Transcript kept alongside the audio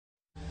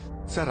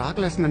Sir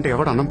ఆకలేస్తుందంటే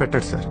ఎవడు అన్నం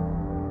పెట్టాడు సార్.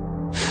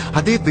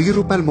 అదే 1000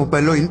 రూపాయల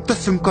మొబైల్లో ఇంత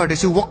సిమ్ కార్డ్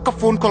వేసి ఒక్క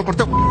ఫోన్ కాల్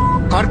కొడితే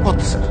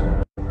కారిపోతుంది సార్.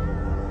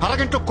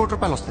 అరగంటలో 1 కోటి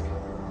రూపాయలు వస్తాయి.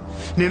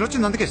 నేను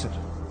వచ్చింది అందుకే సార్.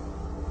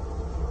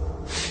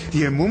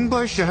 ये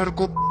मुंबई शहर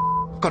को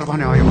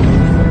करवाने आया हूं.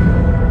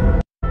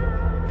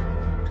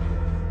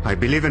 I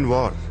believe in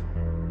war,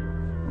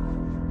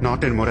 not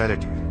in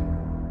morality.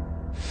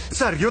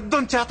 Sir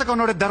యుద్ధం చేతగా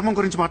ఉన్నోడే ధర్మం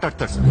గురించి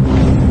మాట్లాడతాడు సార్.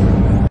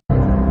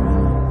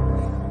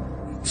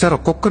 సార్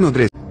ఒక కుక్కను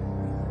వదిలేసి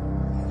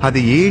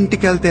అది ఏ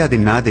ఇంటికి వెళ్తే అది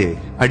నాదే,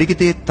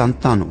 అడిగితే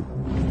తంతాను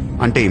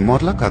అంటే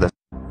ఇమ్మోర్లా కాదా?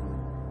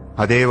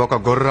 అదే ఒక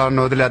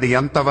గుర్రాన్ని వదిలి అది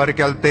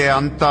ఎంతవరకు వెళ్తే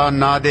అంతా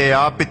నాదే,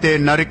 ఆపితే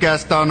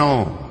నరికేస్తాను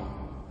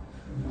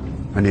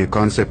అనే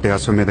కాన్సెప్ట్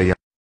అశ్వమేధ.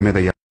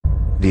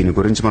 దీని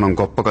గురించి మనం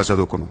గొప్పగా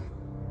చదువుకున్నాం.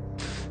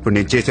 ఇప్పుడు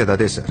నేను చేసేది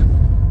అదే సార్.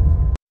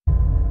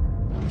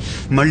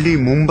 మళ్ళీ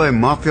ముంబై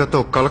మాఫియాతో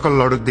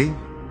కలకల్లాడుద్ది.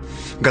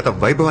 గత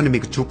వైభవాన్ని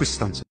మీకు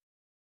చూపిస్తాను సార్.